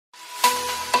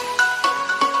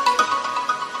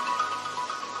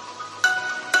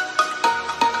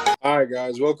right,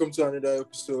 guys, welcome to another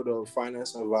episode of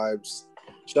Finance and Vibes.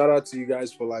 Shout out to you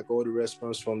guys for like all the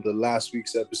response from the last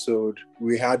week's episode.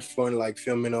 We had fun like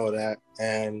filming all that,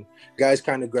 and guys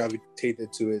kind of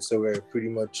gravitated to it. So we're pretty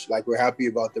much like we're happy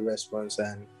about the response,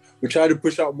 and we try to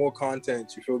push out more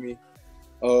content. You feel me?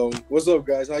 What's up,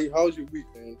 guys? How's your week,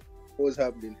 man? What's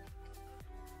happening?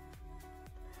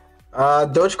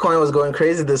 Dogecoin was going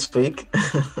crazy this week.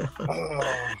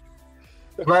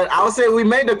 But I would say we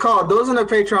made the call. Those in the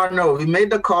Patreon know we made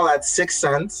the call at 6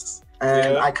 cents,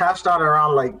 and I cashed out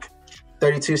around like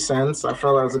 32 cents. I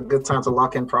felt like it was a good time to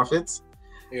lock in profits.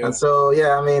 Yeah. And so,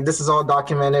 yeah, I mean, this is all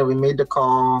documented. We made the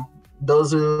call.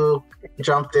 Those who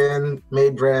jumped in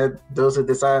made bread. Those who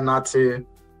decided not to,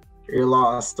 you're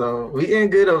lost. So we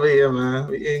ain't good over here, man.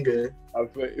 We ain't good.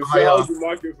 How's the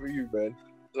market for you, man?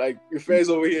 Like, your friend's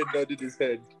over here nodding his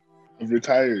head. I'm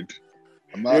retired.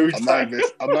 I'm not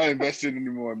investing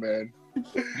anymore, man.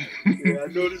 Yeah, I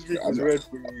know this week was red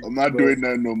for you. I'm not doing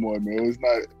that no more, man.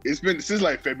 It's been since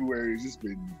like February. It's just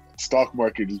been stock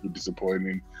market has been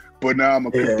disappointing. But now I'm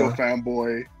a crypto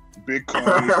fanboy. Bitcoin,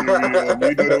 you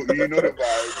know the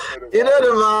vibes. You know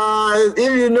the vibes.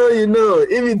 If you know, you know.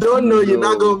 If you don't know, you're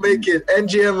not gonna make it.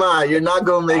 NGMI, you're not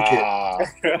gonna make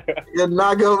it. You're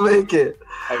not gonna make it.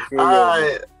 All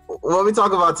right, what we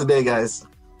talk about today, guys?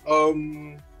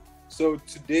 So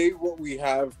today what we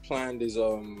have planned is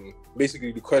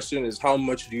basically the question is how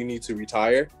much do you need to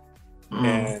retire?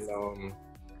 And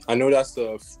I know that's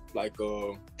a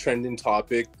trending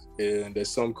topic, and there's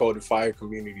some called the FIRE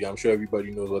community. I'm sure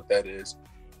everybody knows what that is.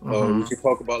 We can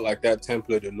talk about like that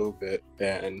template a little bit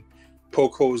and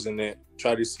poke holes in it,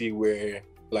 try to see where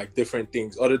like different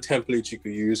things, other templates you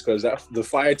could use, because the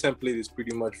FIRE template is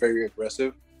pretty much very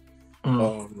aggressive.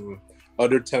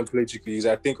 Other templates you could use.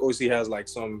 I think OC has like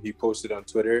some he posted on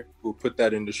Twitter. We'll put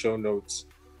that in the show notes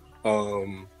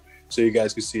so you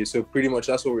guys can see it. So pretty much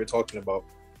that's what we're talking about.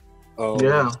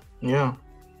 Yeah.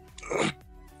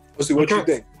 OC, what you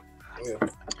think? Yeah.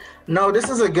 No, this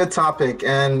is a good topic.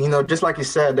 And, just like you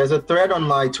said, there's a thread on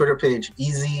my Twitter page,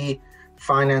 Easy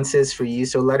Finances for You.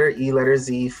 So letter E, letter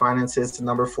Z, finances, the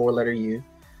number 4, letter U.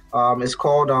 It's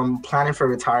called planning for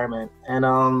retirement. And,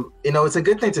 it's a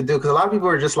good thing to do because a lot of people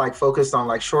are just like focused on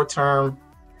like short term,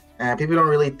 and people don't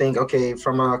really think, okay,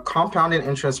 from a compounding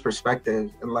interest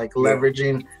perspective and like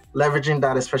leveraging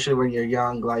that, especially when you're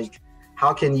young, like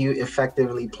how can you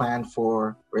effectively plan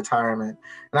for retirement?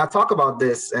 And I talk about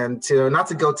this, and not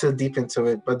to go too deep into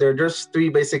it, but there are just 3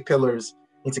 basic pillars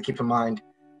you need to keep in mind.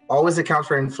 Always account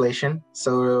for inflation.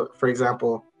 So for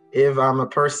example, if I'm a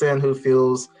person who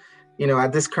feels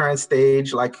at this current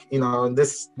stage, like,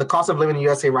 the cost of living in the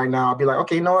USA right now, I'll be like,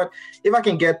 okay, you know what? If I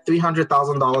can get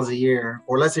 $300,000 a year,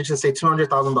 or let's just say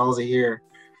 $200,000 a year,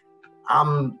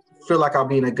 feel like I'll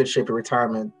be in a good shape of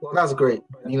retirement. Well, that's great.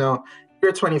 But,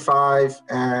 you're 25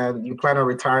 and you plan on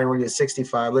retiring when you're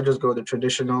 65. Let's just go the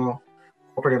traditional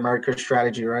corporate American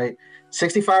strategy, right?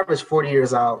 65 is 40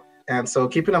 years out. And so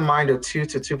keeping in mind a 2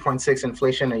 to 2.6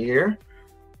 inflation a year,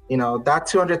 that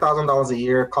 $200,000 a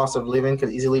year cost of living could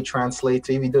easily translate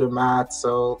to, if you do the math,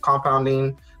 so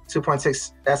compounding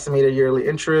 2.6 estimated yearly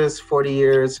interest, 40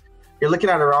 years, you're looking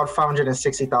at around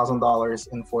 $560,000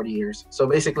 in 40 years. So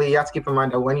basically, you have to keep in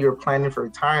mind that when you're planning for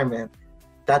retirement,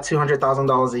 that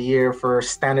 $200,000 a year for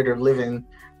standard of living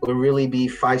will really be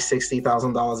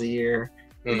 $560,000 a year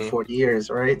in 40 years,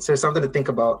 right? So something to think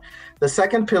about. The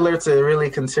second pillar to really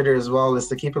consider as well is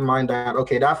to keep in mind that,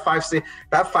 okay, that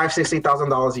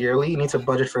 $560,000 yearly, you need to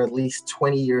budget for at least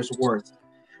 20 years worth.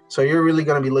 So you're really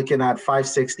going to be looking at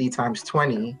 560 times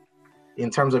 20 in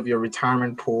terms of your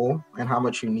retirement pool and how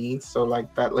much you need. So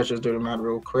like that, let's just do the math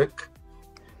real quick.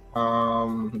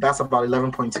 That's about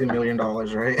 $11.2 million,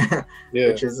 right? Yeah.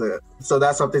 Which is so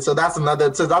that's something. So that's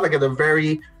like a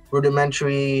very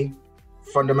rudimentary,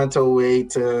 fundamental way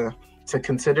to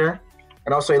consider.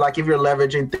 And also, like if you're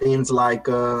leveraging things like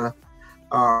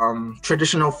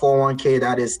traditional 401k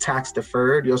that is tax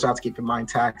deferred, you also have to keep in mind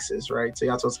taxes, right? So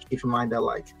you have to also keep in mind that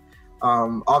like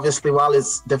obviously, while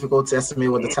it's difficult to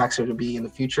estimate what the tax rate will be in the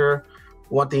future,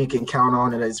 one thing you can count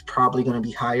on is it's probably going to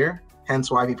be higher.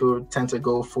 Hence why people tend to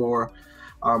go for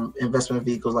investment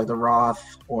vehicles like the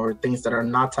Roth or things that are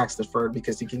not tax deferred,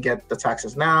 because you can get the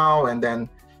taxes now and then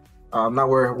not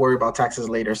worry about taxes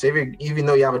later. So even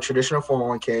though you have a traditional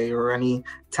 401k or any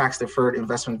tax deferred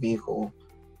investment vehicle,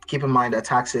 keep in mind that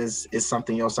taxes is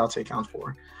something you also have to account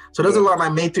for. So those are a lot of my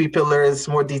main 3 pillars.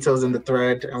 More details in the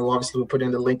thread, and we'll put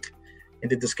in the link in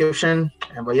the description.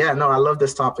 But yeah, no, I love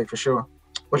this topic for sure.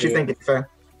 What you think, Fair?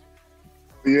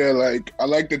 Yeah, like I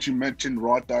like that you mentioned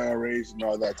Roth IRAs and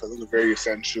all that, because those are very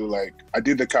essential. Like I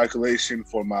did the calculation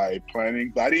for my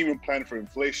planning, but I didn't even plan for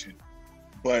inflation.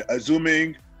 But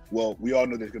assuming, well, we all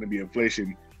know there's going to be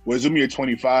inflation. We're assuming you're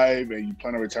 25 and you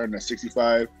plan on retiring at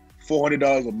 65.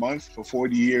 $400 a month for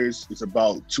 40 years is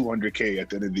about $200K at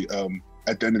the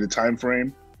end of the time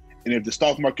frame. And if the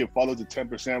stock market follows the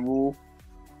 10% rule,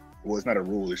 well, it's not a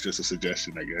rule, it's just a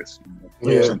suggestion, I guess.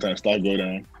 Yeah. Sometimes stock go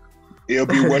down. It'll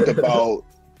be worth about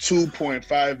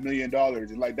 $2.5 million.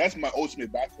 And like, that's my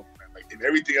ultimate backup plan. Like, if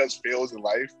everything else fails in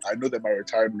life, I know that my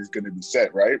retirement is going to be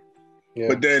set, right? Yeah.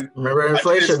 But then Remember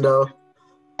inflation, though.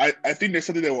 I think there's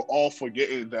something that we're all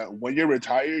forgetting, that when you're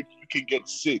retired, you can get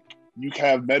sick. You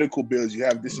have medical bills, you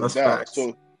have this and that. Facts.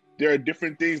 So there are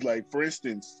different things, like, for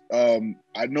instance,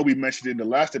 I know we mentioned it in the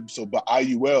last episode, but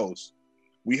IULs.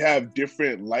 We have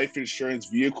different life insurance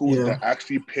vehicles that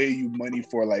actually pay you money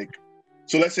for, like,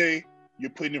 so let's say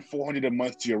you're putting in $400 a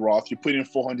month to your Roth, you're putting in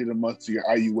 $400 a month to your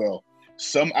IUL.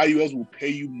 Some IULs will pay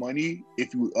you money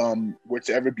if you were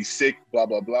to ever be sick, blah,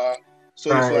 blah, blah. So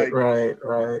it's like,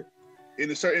 right. in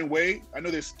a certain way, I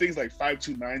know there's things like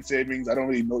 529 savings. I don't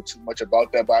really know too much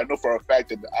about that, but I know for a fact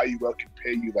that the IUL can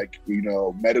pay you, like, you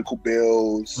know, medical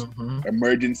bills,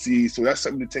 emergencies. So that's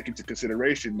something to take into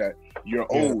consideration, that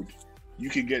you're old, you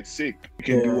can get sick, you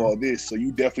can do all this. So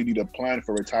you definitely need a plan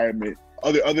for retirement.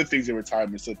 Other things in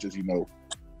retirement, such as, you know,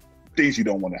 things you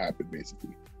don't want to happen,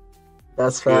 basically.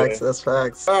 That's facts. That's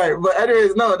facts. All right, but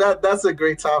anyways, no, that's a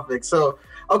great topic. So,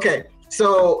 okay.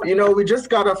 So, you know, we just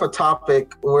got off a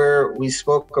topic where we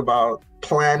spoke about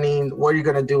planning, what you're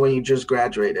going to do when you just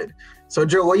graduated. So,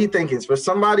 Joe, what do you think is, for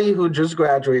somebody who just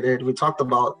graduated, we talked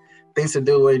about things to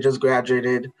do when you just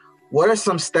graduated, what are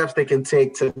some steps they can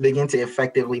take to begin to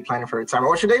effectively plan for retirement?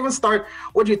 Or should they even start,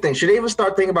 what do you think? Should they even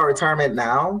start thinking about retirement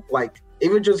now? Like, if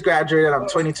you just graduated, I'm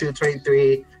 22,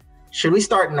 23, should we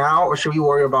start now, or should we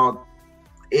worry about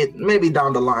it maybe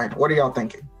down the line? What are y'all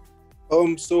thinking?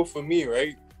 So for me,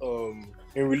 right,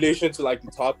 in relation to, like, the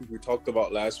topic we talked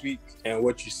about last week and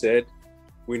what you said,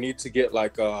 we need to get,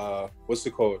 like, what's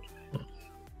it called?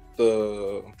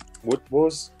 Why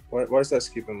is that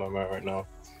skipping my mind right now?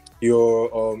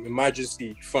 Your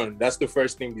emergency fund. That's the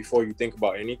first thing before you think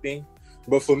about anything.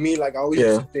 But for me, like, I always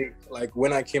used to think, like,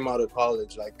 when I came out of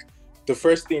college, like, the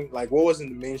first thing, like, what was in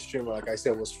the mainstream, like I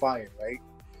said, was FIRE, right?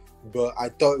 But I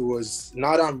thought it was,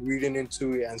 now that I'm reading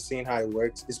into it and seeing how it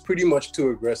works, it's pretty much too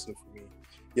aggressive for me.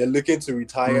 You're looking to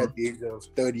retire at the age of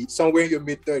 30, somewhere in your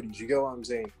mid-30s, you get what I'm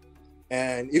saying?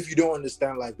 And if you don't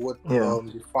understand, like, what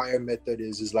the FIRE method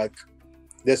is like,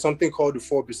 there's something called the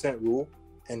 4% rule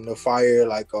and the FIRE,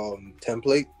 like,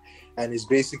 template. And it's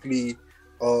basically,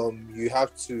 you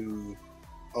have to,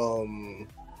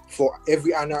 for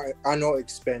every annual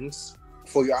expense,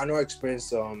 for your annual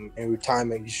expense in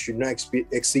retirement, you should not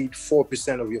exceed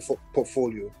 4% of your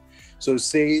portfolio. So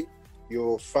say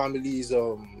your family's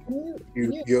so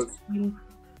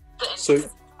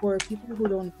for people who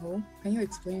don't know, can you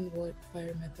explain what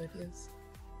FIRE method is?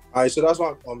 All right, so that's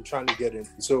what I'm trying to get into.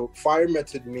 So FIRE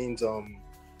method means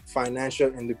financial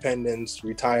independence,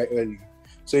 retire early.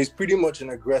 So it's pretty much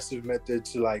an aggressive method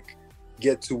to, like,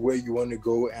 get to where you want to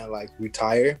go and, like,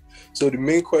 retire. So the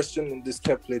main question in this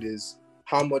template is,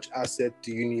 how much asset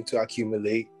do you need to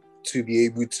accumulate to be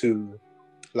able to,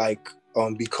 like,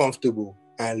 be comfortable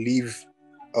and leave,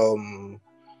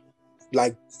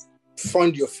 like,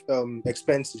 fund your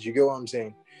expenses? You get what I'm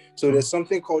saying? So there's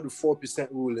something called the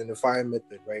 4% rule in the FIRE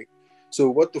method, right? So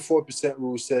what the 4%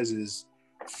 rule says is,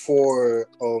 for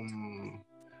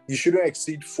you shouldn't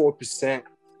exceed 4%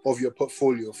 of your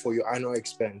portfolio for your annual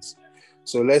expense.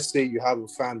 So let's say you have a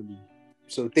family.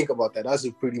 So think about that. That's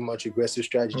a pretty much aggressive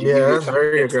strategy. Yeah, that's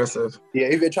very aggressive. Yeah,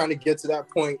 if you're trying to get to that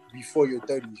point before your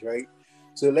 30s, right?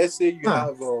 So let's say you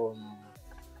have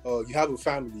a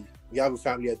family. You have a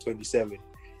family at 27,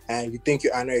 and you think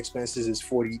your annual expenses is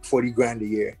 40 grand a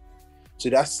year. So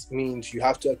that means you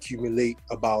have to accumulate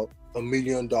about $1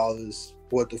 million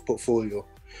worth of portfolio.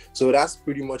 So that's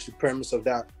pretty much the premise of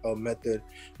that method.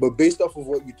 But based off of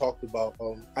what you talked about,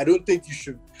 I don't think you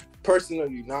should,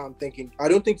 personally, now I'm thinking, I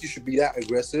don't think you should be that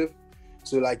aggressive.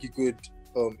 So, like, you could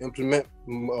implement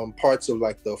parts of,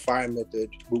 like, the FIRE method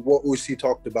with what OC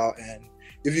talked about. And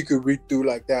if you could read through,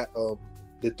 like, that,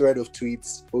 the thread of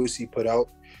tweets OC put out.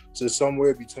 So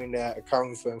somewhere between that,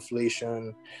 accounting for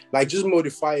inflation, like, just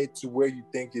modify it to where you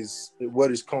think is what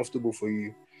is comfortable for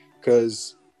you.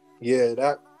 Because, yeah,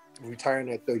 that retiring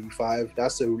at 35,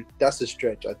 that's a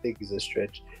stretch. I think is a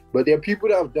stretch. But there are people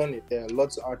that have done it. There are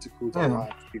lots of articles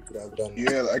online, people that have done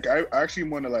it. Yeah, like, I actually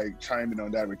want to, like, chime in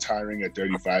on that, retiring at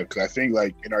 35, because I think,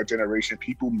 like, in our generation,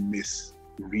 people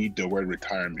misread the word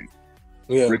retirement.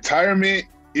 Yeah. Retirement,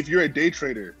 if you're a day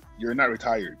trader, you're not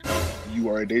retired. You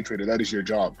are a day trader. That is your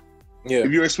job. Yeah.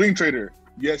 If you're a swing trader,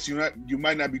 yes, you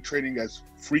might not be trading as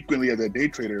frequently as a day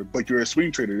trader, but you're a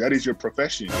swing trader. That is your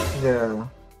profession. Yeah.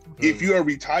 If you are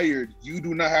retired, you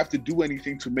do not have to do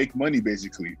anything to make money,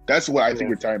 basically. That's what I think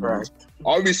retirement is.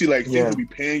 Obviously, like, things will be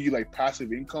paying you like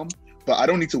passive income, but I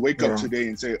don't need to wake up today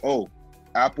and say, oh,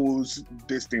 Apple's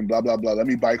this thing, blah, blah, blah. Let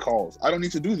me buy calls. I don't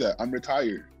need to do that. I'm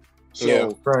retired.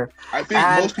 So I think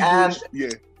most people,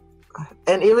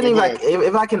 and even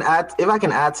if I can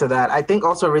add to that, I think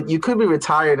also you could be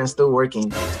retired and still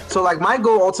working. So like my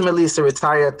goal ultimately is to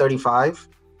retire at 35,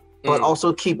 but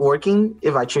also keep working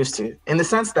if I choose to. In the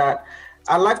sense that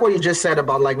I like what you just said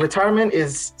about like retirement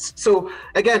is, so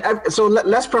again,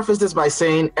 let's preface this by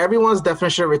saying everyone's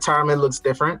definition of retirement looks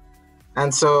different.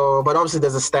 And so, but obviously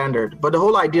there's a standard. But the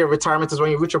whole idea of retirement is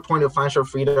when you reach a point of financial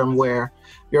freedom where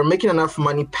you're making enough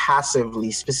money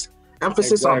passively,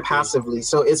 emphasis on passively.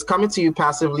 So it's coming to you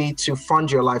passively to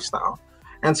fund your lifestyle.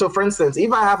 And so, for instance,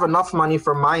 if I have enough money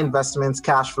from my investments,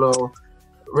 cash flow,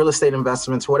 real estate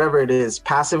investments, whatever it is,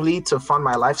 passively to fund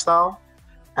my lifestyle.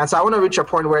 And so I want to reach a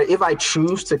point where if I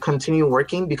choose to continue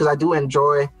working, because I do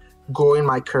enjoy growing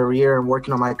my career and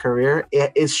working on my career,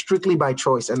 it is strictly by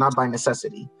choice and not by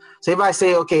necessity. So if I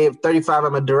say, okay, at 35,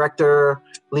 I'm a director,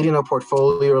 leading a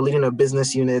portfolio or leading a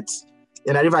business unit,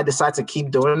 and if I decide to keep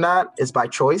doing that, it's by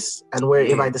choice. And where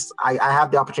if I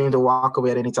have the opportunity to walk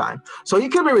away at any time. So you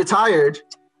can be retired,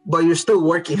 but you're still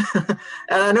working. And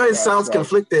I know it sounds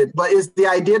conflicted, but it's the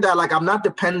idea that like I'm not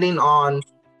depending on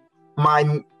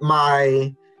my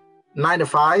 9 to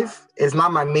 5. It's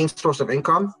not my main source of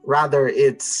income. Rather,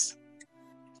 it's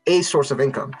a source of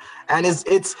income. And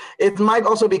it might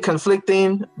also be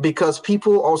conflicting because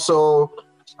people also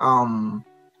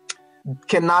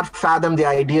cannot fathom the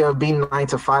idea of being 9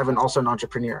 to 5 and also an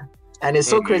entrepreneur. And it's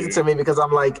so crazy to me because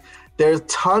I'm like, there's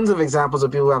tons of examples of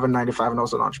people who have a 9 to 5 and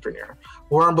also an entrepreneur.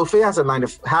 Warren Buffett had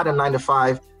a 9 to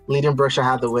 5 leading Berkshire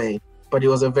Hathaway, but he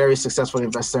was a very successful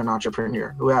investor and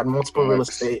entrepreneur who had multiple real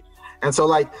estate. And so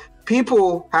like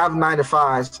people have 9 to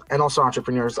 5s and also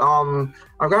entrepreneurs. I've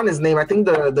forgotten his name. I think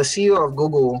the CEO of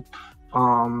Google,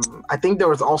 I think there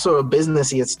was also a business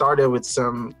he had started with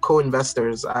some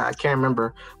co-investors. I can't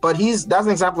remember, but that's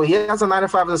an example. He has a 9 to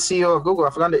 5 as the CEO of Google. I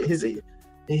forgot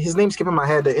his name's skipping my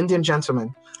head, the Indian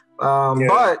gentleman.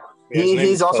 But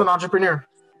he's also an entrepreneur.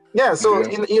 Yeah. So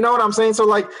you know what I'm saying? So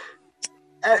like,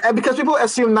 and because people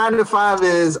assume 9 to 5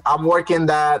 is I'm working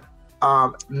that,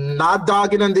 not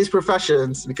dogging on these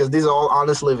professions because these are all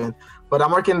honest living, but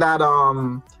I'm working that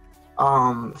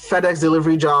FedEx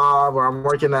delivery job, or I'm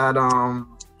working at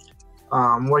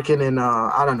working in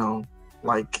I don't know,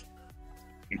 like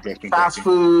fast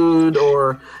food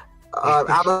or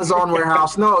Amazon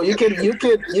warehouse. No, you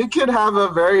could have a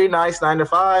very nice 9 to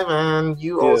 5 and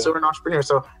you also an entrepreneur.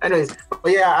 So anyways,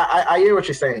 but yeah, I hear what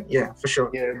you're saying. Yeah, for sure.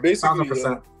 Yeah, basically,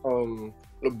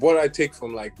 what I take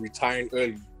from like retiring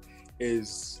early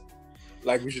is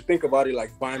like we should think about it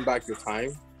like buying back your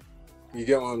time. You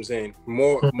get what I'm saying?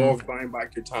 More of buying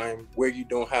back your time where you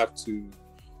don't have to,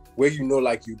 where you know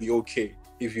like you'll be okay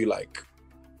if you like,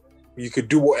 you could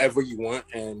do whatever you want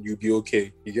and you'll be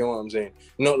okay. You get what I'm saying?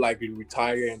 Not like you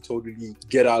retire and totally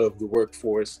get out of the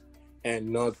workforce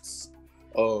and not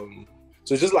so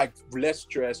just like less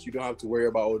stress. You don't have to worry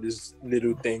about all these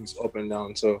little things up and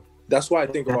down. So that's why I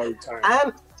think about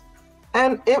retiring.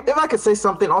 And if I could say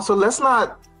something also, let's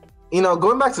not,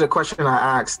 going back to the question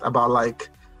I asked about like,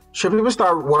 should people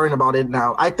start worrying about it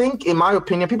now? I think, in my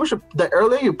opinion, people should, the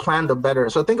earlier you plan, the better.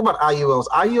 So think about IULs.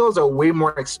 IULs are way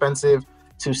more expensive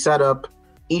to set up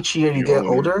each year you get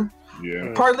older.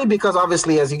 Yeah. Partly because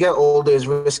obviously as you get older, it's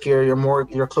riskier.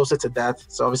 You're closer to death.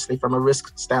 So obviously from a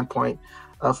risk standpoint,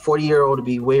 a 40-year-old would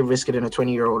be way riskier than a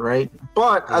 20-year-old, right?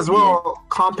 But as well,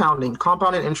 compounding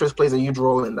interest plays a huge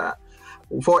role in that.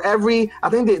 I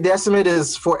think the estimate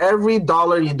is for every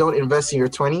dollar you don't invest in your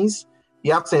 20s,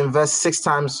 you have to invest 6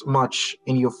 times much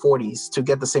in your 40s to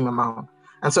get the same amount.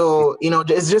 And so,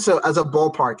 it's just as a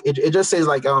ballpark. It just says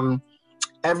like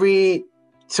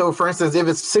so for instance, if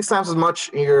it's 6 times as much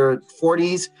in your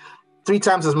 40s, 3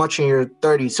 times as much in your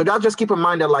 30s. So just keep in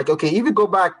mind that like, okay, if you go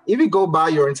by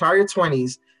your entire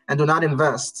 20s and do not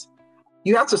invest,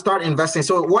 you have to start investing.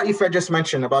 So what Ife just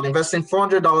mentioned about investing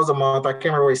 $400 a month, I can't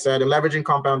remember what he said, and leveraging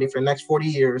compounding for the next 40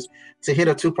 years to hit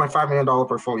a $2.5 million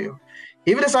portfolio.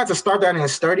 If he decides to start that in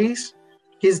his 30s,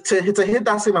 to hit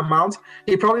that same amount,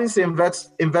 he probably needs to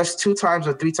invest 2 times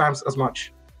or 3 times as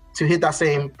much to hit that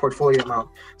same portfolio amount.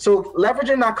 So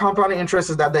leveraging that compounding interest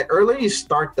is that the earlier you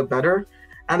start, the better.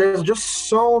 And there's just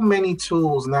so many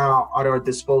tools now at our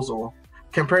disposal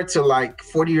compared to like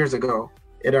 40 years ago.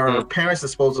 at our parents'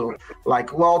 disposal, like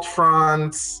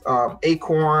Wealthfront,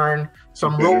 Acorn,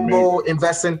 some robo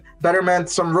investment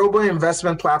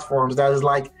platforms that is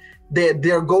like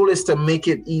their goal is to make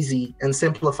it easy and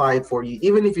simplify it for you,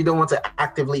 even if you don't want to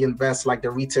actively invest like the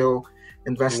retail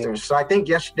investors. So I think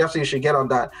yes, definitely you should get on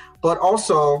that. But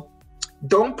also,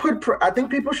 don't put. I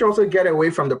think people should also get away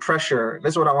from the pressure.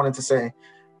 That's what I wanted to say.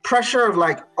 Pressure of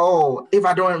like, oh, if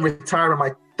I don't retire by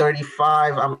my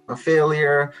 35, I'm a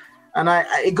failure. And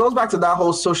it goes back to that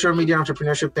whole social media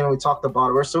entrepreneurship thing we talked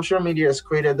about, where social media has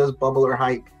created this bubble or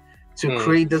hype to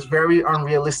create this very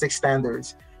unrealistic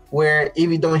standards, where if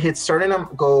you don't hit certain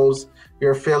goals,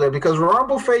 you're a failure. Because Warren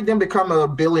Buffett didn't become a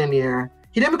billionaire.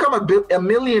 He didn't become a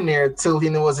millionaire till he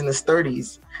was in his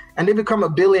 30s. And didn't become a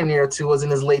billionaire till he was in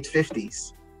his late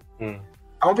 50s. I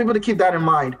want people to keep that in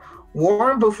mind.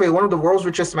 Warren Buffett, one of the world's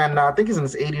richest men now, I think he's in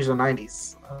his 80s or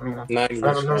 90s. I mean, 90s.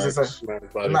 I don't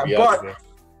know but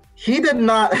he did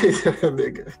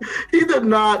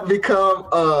not become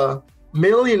a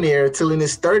millionaire till in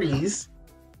his 30s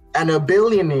and a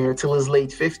billionaire till his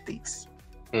late 50s.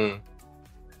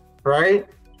 Right?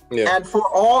 Yeah. And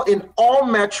in all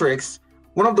metrics,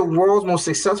 one of the world's most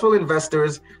successful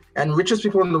investors and richest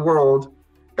people in the world,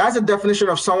 that's a definition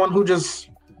of someone who just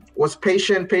was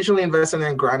patiently investing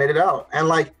and grinded it out. And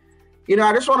like, you know,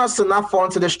 I just want us to not fall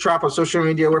into this trap of social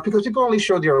media because people only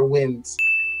show their wins.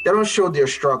 They don't show their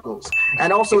struggles.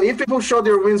 And also, if people show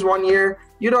their wins one year,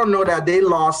 you don't know that they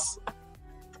lost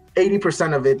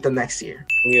 80% of it the next year.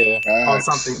 Yeah. On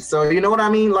something. So you know what I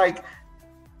mean? Like,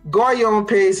 go at your own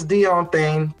pace, do your own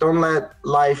thing. Don't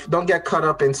get caught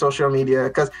up in social media.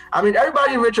 Because, I mean,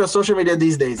 everybody rich on social media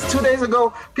these days. 2 days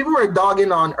ago, people were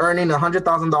dogging on earning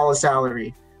 $100,000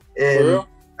 salary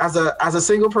as a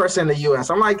single person in the U.S.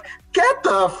 I'm like, get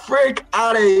the frick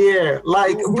out of here.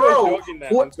 Like, bro,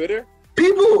 on Twitter?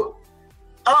 People,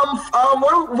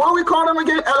 what do we call them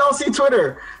again? LLC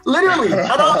Twitter. Literally.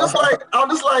 And I'm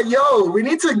just like, yo, we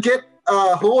need to get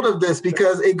a hold of this,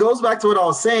 because it goes back to what I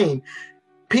was saying.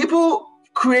 People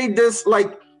create this,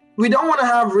 like, we don't want to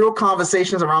have real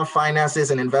conversations around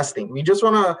finances and investing. We just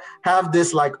want to have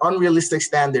this like unrealistic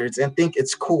standards and think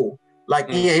it's cool. Like,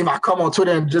 yeah, if I come on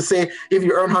Twitter and just say, if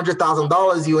you earn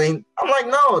 $100,000, you ain't. I'm like,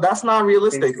 no, that's not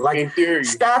realistic. Like,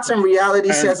 stats and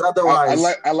reality says otherwise.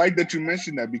 I like that you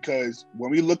mentioned that, because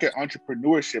when we look at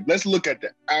entrepreneurship, let's look at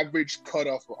the average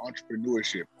cutoff for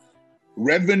entrepreneurship.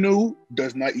 Revenue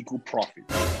does not equal profit.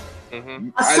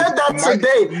 I said that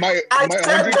today. My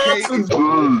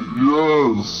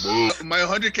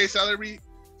 100K salary,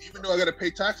 even though I got to pay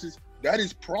taxes, that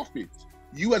is profit.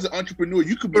 You as an entrepreneur,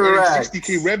 you could be earning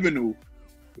 60K revenue.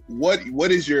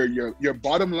 What is your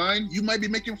bottom line? You might be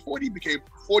making 40K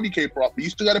profit. You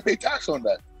still got to pay tax on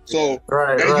that. So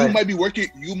you might be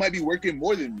working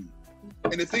more than me.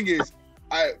 And the thing is,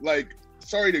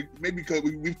 because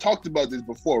we've talked about this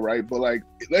before, right? But like,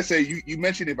 let's say you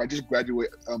mentioned if I just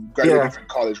graduated from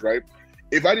college, right?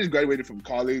 If I just graduated from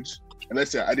college, and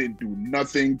let's say I didn't do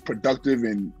nothing productive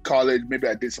in college, maybe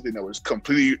I did something that was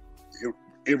completely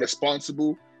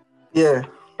irresponsible. Yeah.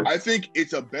 I think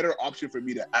it's a better option for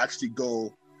me to actually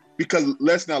go, because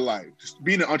let's not lie, just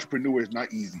being an entrepreneur is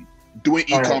not easy. Doing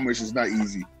e-commerce is not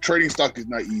easy. Trading stock is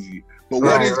not easy. But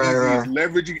what is easy is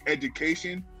leveraging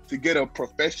education to get a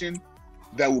profession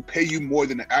that will pay you more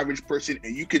than the average person,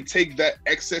 and you can take that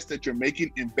excess that you're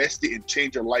making, invest it, and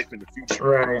change your life in the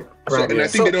future. And I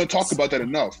think they don't talk about that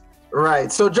enough.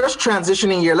 Right. So just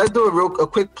transitioning here, let's do a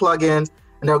quick plug-in, and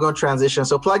then we're going to transition.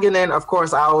 So plugging in, of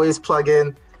course, I always plug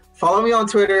in. Follow me on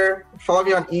Twitter. Follow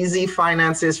me on Easy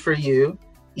Finances for You.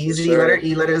 Easy, letter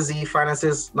E, letter Z,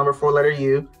 Finances, number 4, letter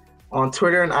U. On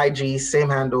Twitter and IG, same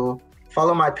handle.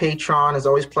 Follow my Patreon, is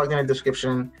always plugged in the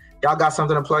description. Y'all got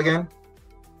something to plug in?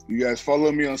 You guys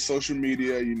follow me on social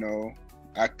media,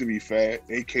 ActiveIfe,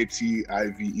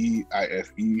 AKTIVEIFE.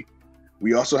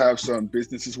 We also have some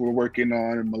businesses we're working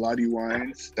on, Melody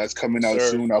Wines. That's coming out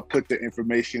soon. I'll put the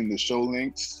information in the show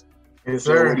links. Yes,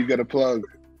 sir. So what do you got to plug?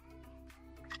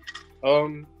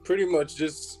 Pretty much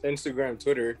just Instagram,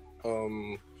 Twitter.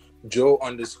 Joe_D_Don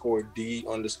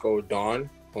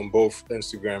on both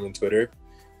Instagram and Twitter.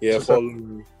 Yeah, follow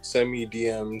me. Send me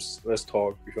DMs. Let's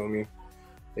talk. You feel me?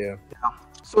 Yeah.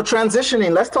 So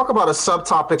transitioning, let's talk about a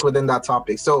subtopic within that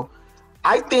topic. So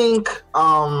I think,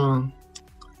 all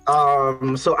right,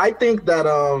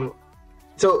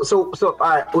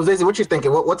 Uzazi, what you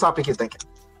thinking? What topic you thinking?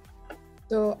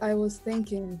 So I was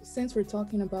thinking, since we're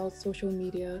talking about social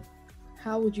media,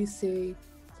 how would you say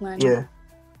planning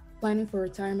for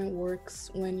retirement works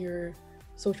when you're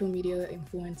social media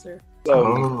influencer?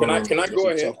 So can I go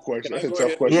ahead? That's a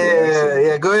tough question.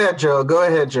 Yeah. Go ahead, Joe.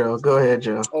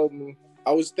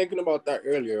 I was thinking about that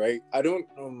earlier, right?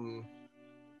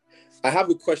 I have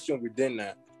a question within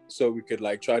that, so we could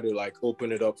like try to like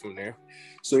open it up from there.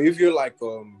 So if you're like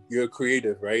you're a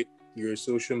creative, right? You're a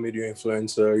social media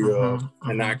influencer, you're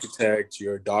an architect,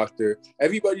 you're a doctor.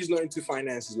 Everybody's not into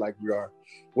finances like we are.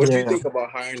 What do you think about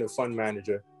hiring a fund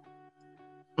manager?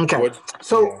 Okay.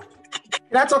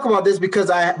 Can I talk about this, because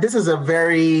this is a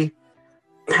very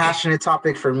passionate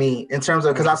topic for me in terms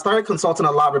of, because I started consulting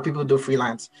a lot with people who do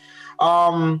freelance.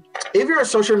 If you're a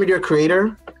social media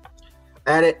creator,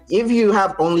 and if you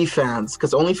have OnlyFans,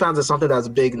 because OnlyFans is something that's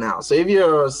big now. So if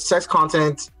you're a sex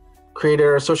content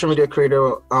creator, social media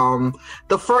creator,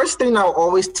 the first thing I'll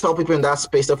always tell people in that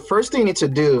space, the first thing you need to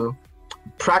do,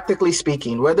 practically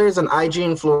speaking, whether it's an IG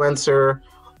influencer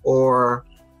or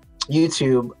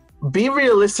YouTube, be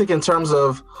realistic in terms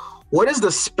of what is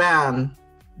the span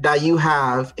that you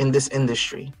have in this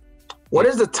industry. What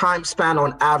is the time span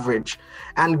on average?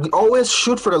 And always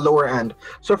shoot for the lower end.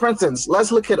 So for instance,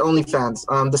 let's look at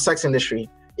OnlyFans, the sex industry.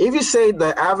 If you say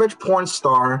the average porn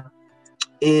star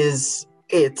is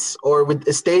it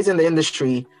stays in the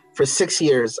industry for 6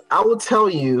 years, I will tell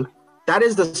you that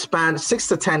is the span, 6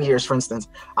 to 10 years, for instance.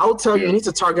 I will tell you, you need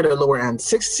to target a lower end.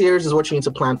 6 years is what you need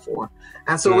to plan for.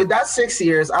 And so with that 6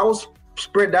 years, I will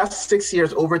spread that 6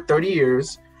 years over 30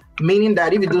 years, meaning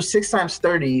that if you do 6 times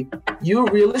 30, you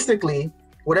realistically,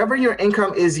 whatever your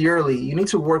income is yearly, you need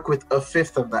to work with a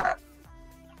fifth of that.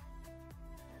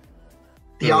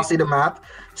 Do y'all see the math?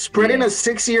 Spreading a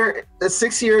 6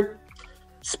 year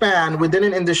span within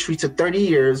an industry to 30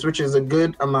 years, which is a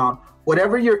good amount.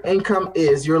 Whatever your income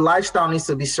is, your lifestyle needs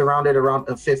to be surrounded around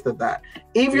a fifth of that.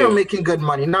 If you're making good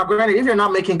money. Now, granted, if you're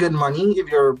not making good money, if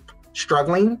you're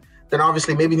struggling, then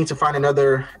obviously maybe you need to find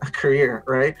another career,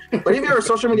 right? But if you're a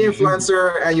social media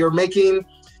influencer and you're making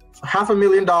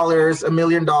 $500,000, $1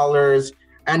 million,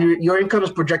 and your income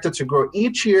is projected to grow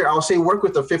each year, I'll say work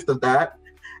with a fifth of that.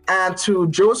 And to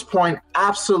Joe's point,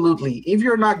 absolutely. If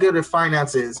you're not good at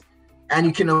finances and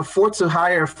you can afford to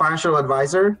hire a financial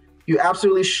advisor, you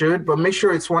absolutely should, but make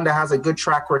sure it's one that has a good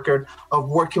track record of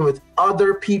working with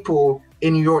other people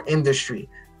in your industry.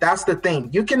 That's the thing.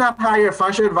 You cannot hire a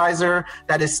financial advisor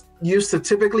that is used to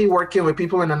typically working with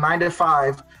people in a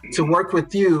 9-to-5 to work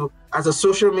with you as a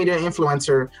social media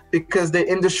influencer, because the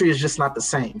industry is just not the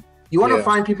same. You want to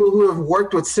find people who have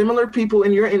worked with similar people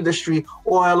in your industry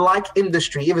or a like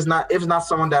industry, if it's not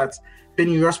someone that's been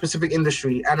in your specific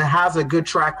industry and it has a good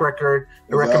track record,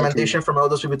 a recommendation from all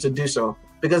those people to do so.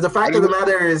 Because the fact of the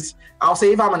matter is, I'll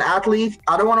say if I'm an athlete,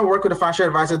 I don't want to work with a financial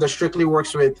advisor that strictly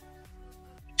works with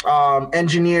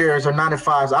engineers or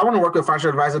 9-to-5s. I want to work with a financial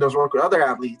advisor that works with other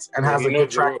athletes and has a good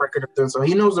track record of doing so.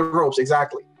 He knows the ropes,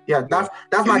 exactly. Yeah,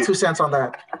 that's my 2 cents on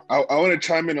that. I want to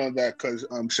chime in on that because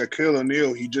Shaquille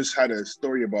O'Neal, he just had a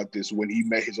story about this when he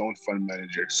met his own fund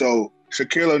manager. So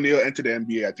Shaquille O'Neal entered the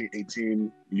NBA, I think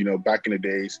 18, back in the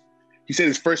days. He said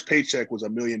his first paycheck was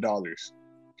 $1 million.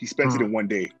 He spent it in one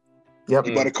day. Yep.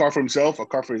 He bought a car for himself, a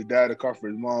car for his dad, a car for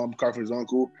his mom, a car for his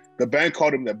uncle. The bank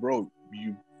called him that, bro,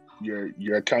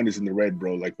 your account is in the red,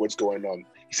 bro. Like, what's going on?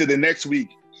 He said the next week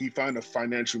he found a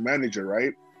financial manager,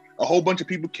 right? A whole bunch of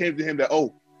people came to him that,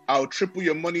 I'll triple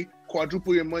your money,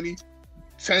 quadruple your money,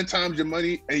 10 times your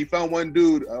money. And he found one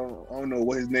dude, I don't know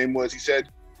what his name was. He said,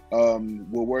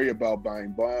 we'll worry about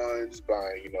buying bonds,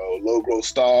 buying, low growth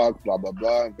stock, blah, blah,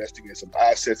 blah, investing in some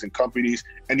assets and companies.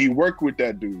 And he worked with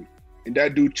that dude, and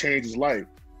that dude changed his life.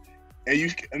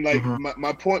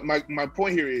 My point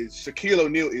here is Shaquille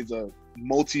O'Neal is a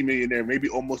multi-millionaire, maybe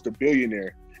almost a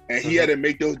billionaire. And he had to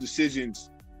make those decisions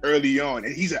early on.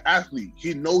 And he's an athlete.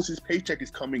 He knows his paycheck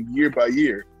is coming year by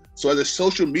year. So as a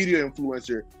social media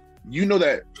influencer, you know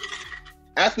that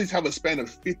athletes have a span of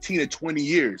 15 to 20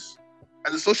 years.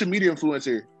 As a social media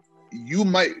influencer, you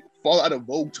might fall out of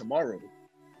vogue tomorrow.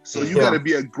 So you got to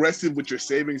be aggressive with your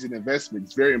savings and investments.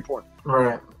 It's very important.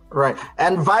 Right.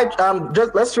 And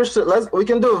vibe, we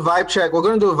can do a vibe check. We're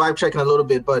going to do a vibe check in a little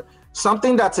bit, but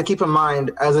something that to keep in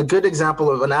mind as a good example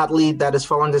of an athlete that is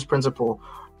following this principle,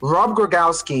 Rob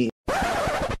Gronkowski,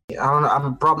 I don't know,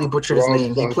 I'm probably butchered his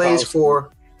name. He plays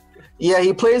for,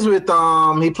 he plays with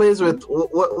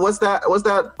what's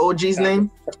that OG's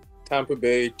name? Tampa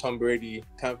Bay, Tom Brady.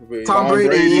 Tom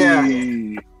Brady, yeah.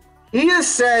 He has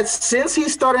said since he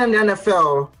started in the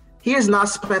NFL, he has not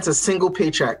spent a single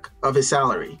paycheck of his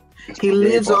salary. He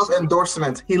lives off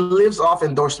endorsements.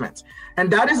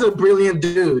 And that is a brilliant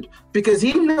dude because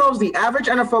he knows the average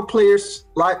NFL player's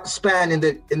lifespan in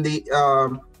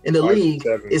the league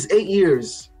is 8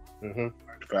 years.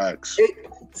 Facts.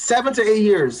 7 to 8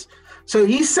 years. So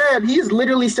he's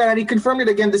literally said, and he confirmed it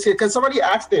again this year because somebody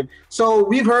asked him. So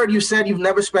we've heard you said you've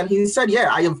never spent. He said,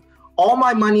 yeah, I have all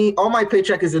my money, all my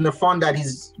paycheck is in the fund that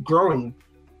he's growing.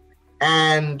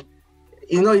 And,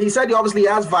 you know, he said he obviously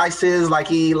has vices, like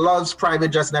he loves private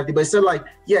jets and everything, but he said like,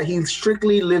 yeah, he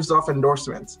strictly lives off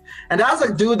endorsements. And that's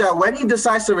a dude that when he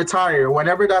decides to retire,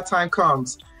 whenever that time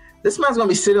comes, this man's gonna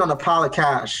be sitting on a pile of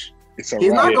cash.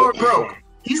 He's not going broke.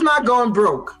 He's not going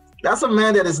broke. That's a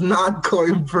man that is not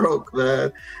going broke,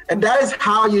 man. And that is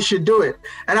how you should do it.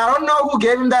 And I don't know who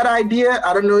gave him that idea.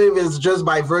 I don't know if it's just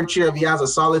by virtue of he has a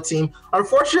solid team.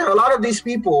 Unfortunately, a lot of these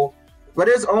people,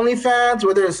 whether it's OnlyFans,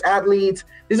 whether it's athletes,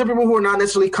 these are people who are not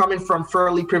necessarily coming from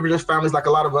fairly privileged families like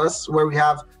a lot of us, where we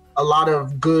have a lot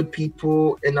of good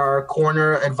people in our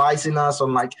corner advising us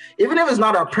on, like, even if it's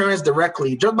not our parents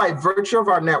directly, just by virtue of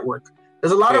our network.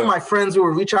 There's a lot of my friends who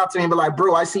will reach out to me and be like,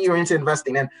 bro, I see you're into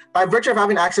investing. And by virtue of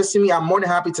having access to me, I'm more than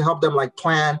happy to help them like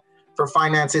plan for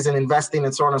finances and investing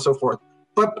and so on and so forth.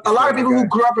 But a lot of people who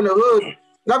grew up in the hood,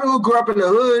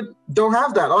 don't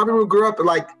have that. A lot of people who grew up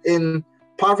like in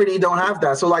poverty don't have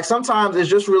that. So like sometimes it's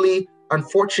just really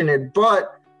unfortunate,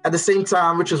 but at the same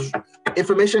time, which is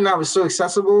information now is so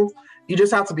accessible, you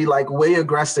just have to be like way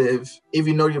aggressive if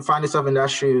you know you find yourself in that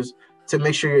shoes to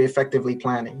make sure you're effectively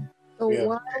planning.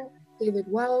 So David,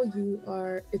 while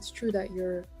it's true that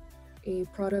you're a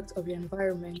product of your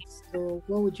environment, so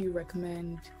what would you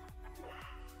recommend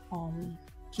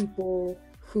people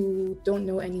who don't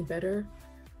know any better?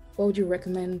 What would you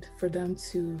recommend for them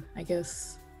to, I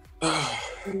guess,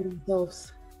 do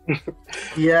themselves?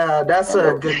 Yeah, that's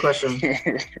a good question.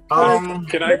 Can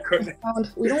I?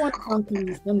 We don't want to sound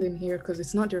condescending here because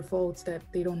it's not their fault that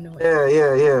they don't know it.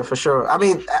 Yeah, for sure. I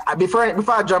mean, before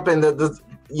I jump in,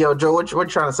 yo, Joe, what you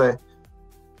trying to say?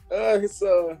 That's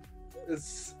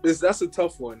a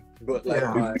tough one, but like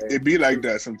it be like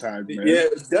that sometimes, man. Yeah,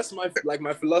 that's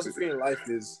my philosophy in life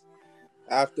is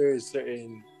after a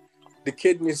certain, the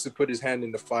kid needs to put his hand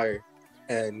in the fire,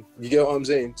 and you get what I'm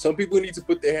saying. Some people need to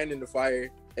put their hand in the fire,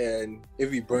 and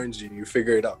if he burns you, you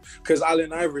figure it out. Because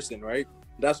Allen Iverson, right?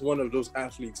 That's one of those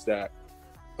athletes that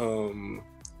didn't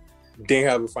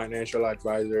have a financial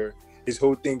advisor. His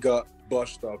whole thing got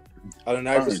bust up. Allen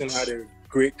Iverson had a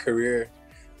great career,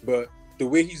 but the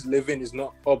way he's living is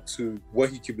not up to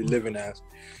what he could be living as.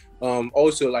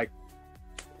 Also, like,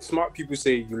 smart people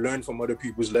say you learn from other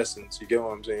people's lessons. You get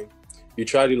what I'm saying? You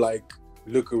try to like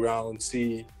look around,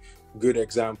 see good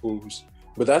examples,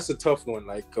 but that's a tough one.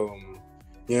 Like,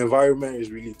 the environment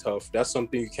is really tough. That's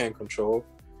something you can't control.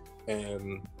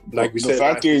 And like we said, the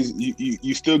fact is,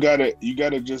 you still gotta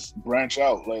just branch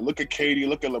out. Like, look at KD,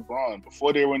 look at LeBron.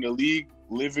 Before they were in the league,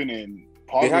 living in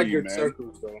poverty, they had good man.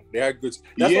 circles, though. They had good.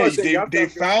 They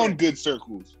found good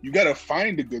circles. You gotta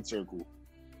find a good circle.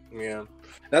 Yeah,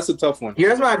 that's a tough one.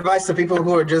 Here's my advice to people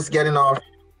who are just getting off.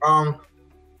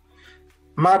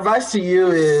 My advice to you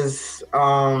is,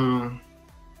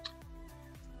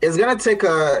 it's gonna take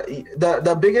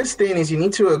the biggest thing is you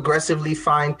need to aggressively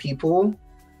find people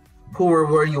who are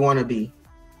where you want to be,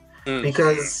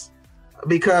 because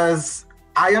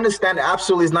I understand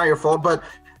absolutely it's not your fault, but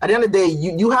at the end of the day,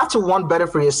 you have to want better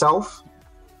for yourself,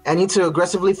 and need to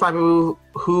aggressively find people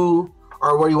who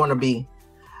are where you want to be.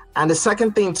 And the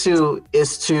second thing too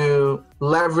is to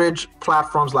leverage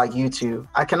platforms like YouTube.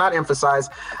 I cannot emphasize,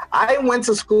 I went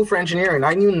to school for engineering.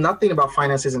 I knew nothing about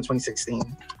finances in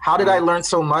 2016. How did I learn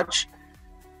so much?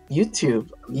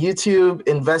 YouTube,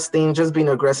 investing, just being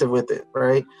aggressive with it,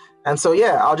 right? And so,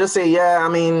 I'll just say, I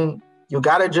mean, you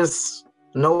gotta just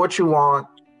know what you want,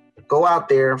 go out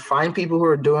there, find people who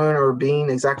are doing or being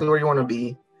exactly where you want to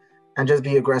be, and just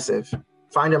be aggressive.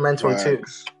 Find a mentor too.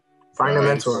 Find a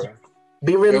mentor.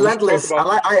 Be relentless.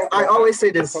 I always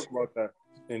say this. We'll talk about that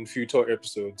in future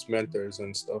episodes, mentors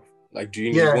and stuff. Like, do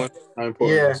you need one? How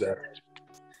important is that?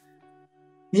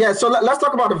 Yeah, so let's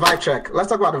talk about the vibe check.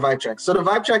 So the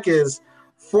vibe check is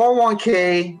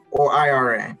 401k or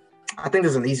IRA. I think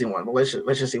this is an easy one, but let's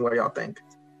just see what y'all think.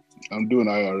 I'm doing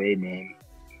IRA, man.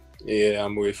 Yeah,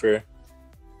 I'm with fair.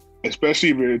 Especially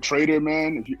if you're a trader,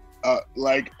 man. If you,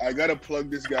 like, I gotta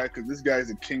plug this guy because this guy is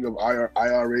the king of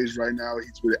IRAs right now.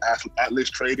 He's with Atlas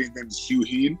Trading. His name is Hugh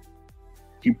Heen.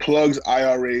 He plugs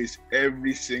IRAs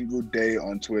every single day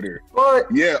on Twitter. But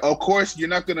yeah, of course, you're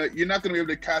not gonna be able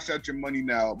to cash out your money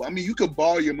now. But I mean, you could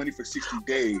borrow your money for 60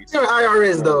 days.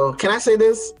 IRAs though, can I say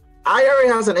this?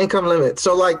 IRA has an income limit,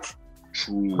 so like.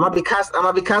 True. I'm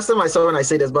gonna be casting myself when I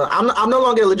say this, but I'm no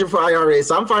longer eligible for IRA,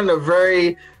 so I'm finding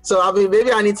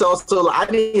maybe I need to also, I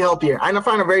need help here. I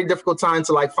find a very difficult time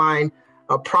to like find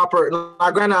a proper.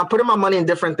 Granted, I'm putting my money in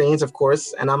different things, of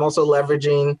course, and I'm also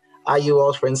leveraging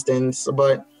IULs, for instance,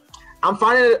 but I'm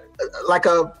finding like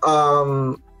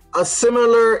a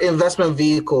similar investment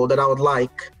vehicle that I would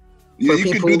like Yeah,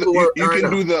 you can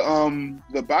do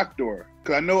the back door.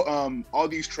 Because I know all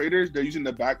these traders, they're using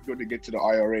the back door to get to the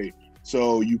IRA.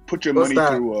 So you put your money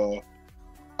through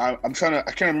I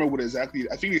can't remember what exactly.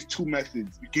 I think there's two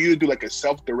methods. You can either do like a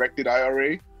self-directed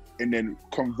IRA and then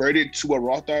convert it to a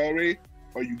Roth IRA,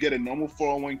 or you get a normal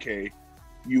 401k,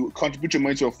 you contribute your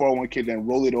money to a 401k, then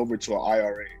roll it over to an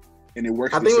IRA, and it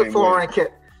works the same way. I think with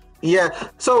 401k, yeah.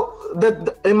 So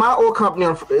in my old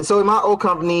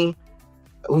company,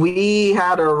 we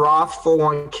had a Roth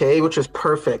 401k, which is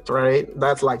perfect, right?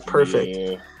 That's like perfect.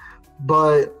 Yeah.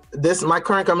 But my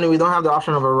current company, we don't have the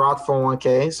option of a Roth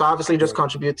 401k. So obviously just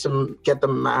contribute to get the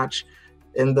match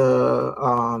in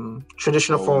the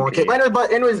traditional 401k.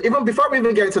 But anyways, even before we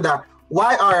even get into that,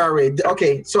 why IRA?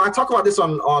 Okay, so I talk about this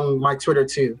on my Twitter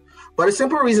too. But the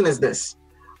simple reason is this.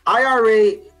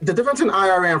 IRA, the difference in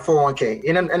IRA and 401k.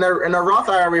 In a Roth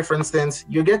IRA, for instance,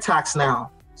 you get taxed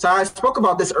now. So I spoke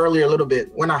about this earlier a little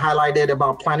bit when I highlighted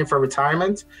about planning for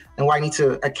retirement and why you need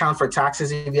to account for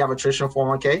taxes if you have a traditional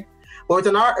 401k. But with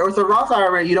a Roth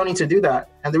IRA, you don't need to do that.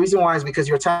 And the reason why is because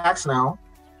you're taxed now.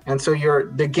 And so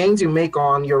the gains you make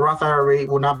on your Roth IRA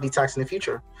will not be taxed in the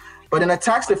future. But in a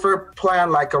tax-deferred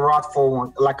plan like a Roth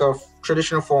 401, like a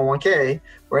traditional 401k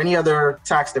or any other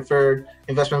tax-deferred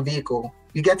investment vehicle,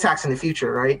 you get taxed in the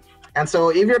future, right? And so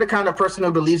if you're the kind of person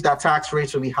who believes that tax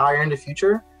rates will be higher in the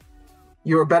future,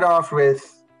 you're better off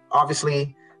with,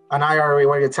 obviously, an IRA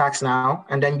where you're taxed now,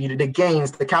 and then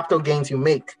the capital gains you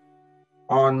make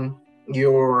on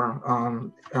your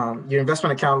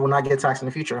investment account will not get taxed in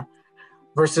the future,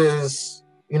 versus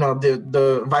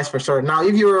the vice versa. Now,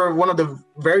 if you're one of the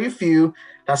very few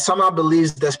that somehow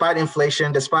believes, despite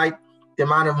inflation, despite the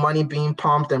amount of money being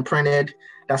pumped and printed,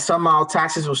 that somehow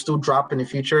taxes will still drop in the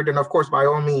future, then of course, by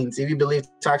all means, if you believe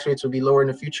tax rates will be lower in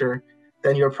the future,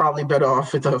 then you're probably better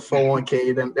off with a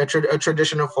 401k than a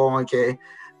traditional 401k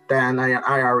than an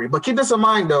IRA. But keep this in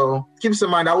mind, though. Keep this in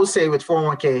mind. I would say with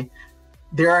 401k,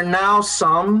 there are now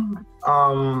some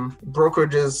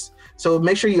brokerages. So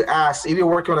make sure you ask. If you're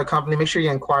working with a company, make sure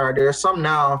you inquire. There are some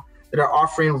now that are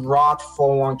offering Roth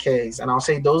 401ks, and I'll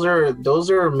say those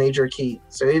are major key.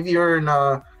 So if you're in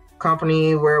a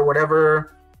company where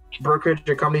whatever brokerage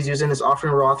your company is using is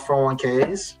offering Roth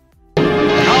 401ks.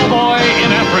 Cowboy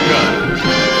in Africa,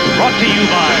 brought to you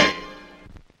by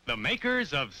the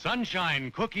makers of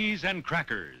Sunshine Cookies and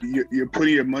Crackers. You're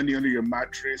putting your money under your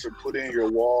mattress or put it in your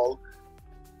wall.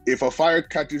 If a fire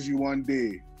catches you one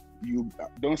day, you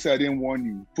don't say I didn't warn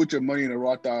you. Put your money in a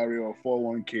Roth IRA or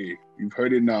 401k. You've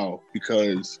heard it now,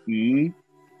 because you've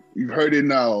heard it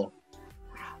now.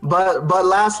 But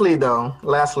lastly,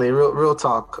 real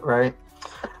talk, right?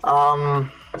 We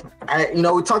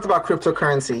talked about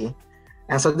cryptocurrency.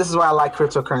 And so this is why I like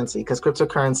cryptocurrency, because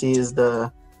cryptocurrency is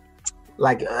not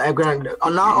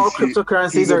all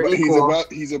cryptocurrencies are equal.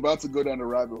 He's about to go down the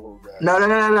rabbit hole, man. No.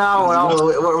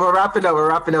 We're wrapping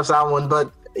up that one.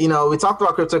 But, we talked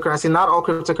about cryptocurrency. Not all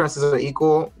cryptocurrencies are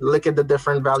equal. Look at the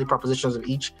different value propositions of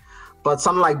each. But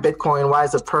something like Bitcoin, why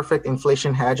is a perfect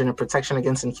inflation hedge and a protection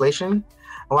against inflation?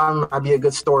 Why might be a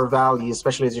good store of value,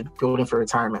 especially as you're building for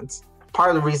retirement. Part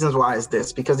of the reasons why is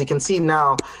this, because you can see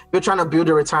now, you're trying to build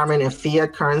a retirement in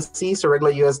fiat currency, so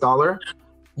regular US dollar,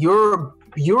 you're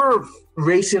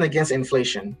racing against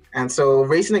inflation. And so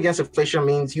racing against inflation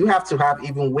means you have to have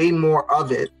even way more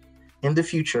of it in the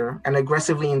future and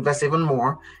aggressively invest even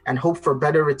more and hope for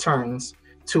better returns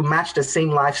to match the same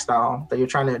lifestyle that you're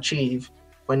trying to achieve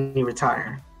when you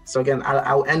retire. So again,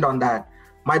 I'll end on that.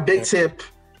 My big tip,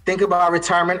 think about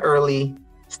retirement early,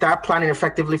 start planning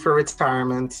effectively for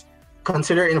retirement,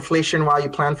 consider inflation while you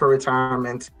plan for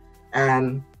retirement,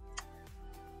 and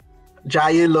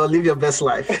Jayulo, live your best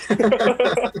life.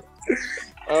 That's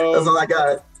all I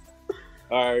got.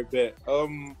 All right, bet.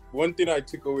 One thing I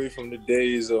took away from the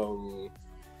day is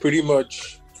pretty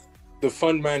much the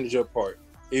fund manager part.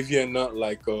 If you're not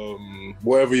like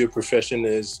whatever your profession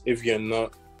is, if you're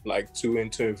not like too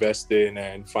into investing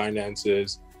and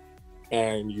finances,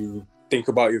 and you think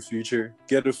about your future,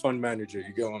 get a fund manager.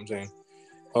 You get what I'm saying?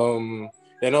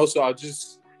 And also,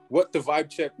 what the vibe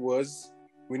check was,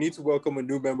 we need to welcome a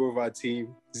new member of our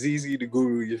team, Zizi the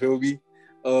Guru, you feel me?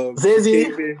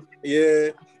 Zizi?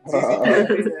 Yeah.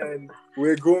 Zizi, and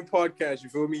we're a growing podcast, you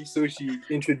feel me? So she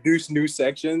introduced new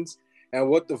sections, and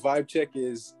what the vibe check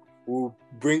is, we'll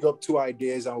bring up two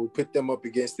ideas and we'll put them up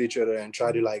against each other and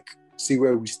try to like see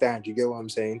where we stand, you get what I'm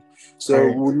saying?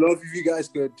 So we'd love if you guys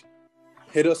could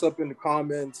hit us up in the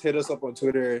comments, hit us up on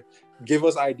Twitter, give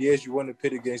us ideas you want to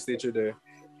pit against each other.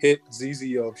 hit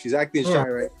ZZ up. She's acting shy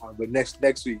right now, but next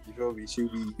week, you feel me? She'll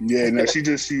be. Yeah, no,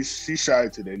 she's shy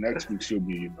today. Next week she'll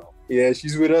be, you know. Yeah,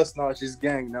 she's with us now. She's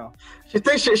gang now. She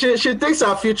thinks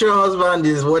her future husband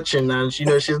is watching, and you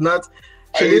know she's not.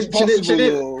 She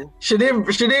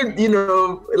didn't, you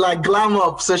know, like glam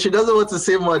up, so she doesn't want to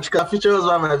say much because future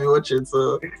husband might be watching.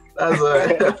 So that's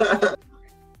why.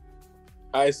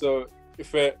 All right, so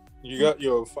if you got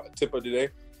your tip of the day.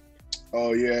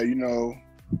 Oh yeah, you know,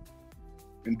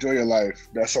 enjoy your life.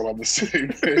 That's all I'm gonna say,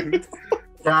 man.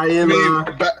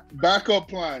 Backup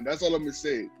plan. That's all I'm gonna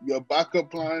say. Your backup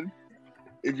plan.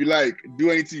 If you like, do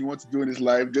anything you want to do in this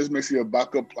life, just make sure your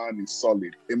backup plan is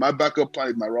solid. And my backup plan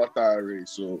is my Roth IRA,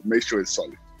 so make sure it's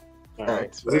solid. All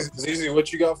right. Zizi,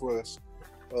 what you got for us?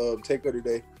 Take of the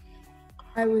day.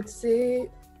 I would say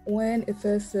when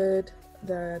Ife said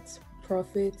that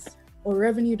profits or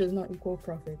revenue does not equal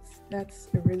profits, that's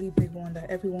a really big one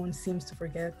that everyone seems to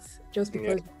forget. Just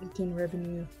because you're making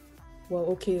revenue, well,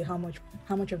 okay, how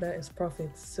much of that is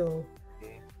profits? So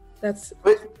that's...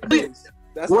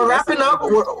 We're wrapping up.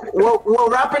 We're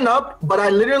wrapping up. But I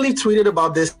literally tweeted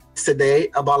about this today.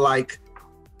 About like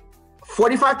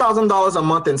 $45,000 a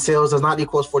month in sales does not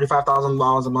equal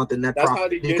 $45,000 a month in net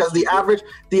profit, because the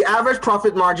average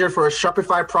profit margin for a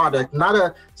Shopify product, not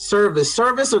a service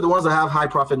are the ones that have high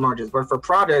profit margins, but for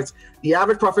products, the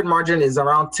average profit margin is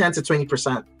around 10 to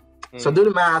 20%. So do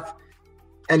the math.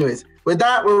 Anyways, with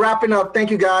that, we're wrapping up. Thank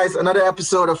you guys. Another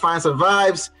episode of Finance and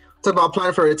Vibes. Talked about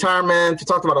planning for retirement. We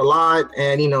talked about a lot,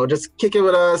 and you know, just kick it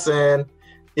with us, and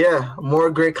yeah,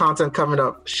 more great content coming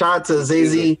up. Shout out to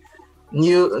Zazie,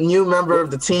 new member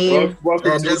of the team.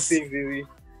 Welcome to the team, Zazie.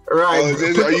 Right.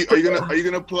 Zazie, are you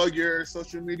gonna plug your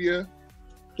social media?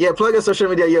 Yeah, plug your social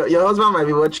media. Your husband might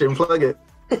be watching. Plug it.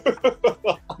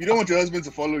 You don't want your husband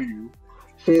to follow you.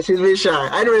 She's being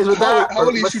shy. Anyways, with that, how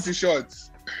will he shoot the shots?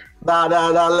 Nah.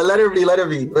 Let her be.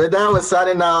 With that, we're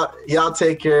signing out. Y'all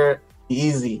take care.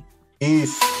 Easy.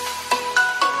 Peace.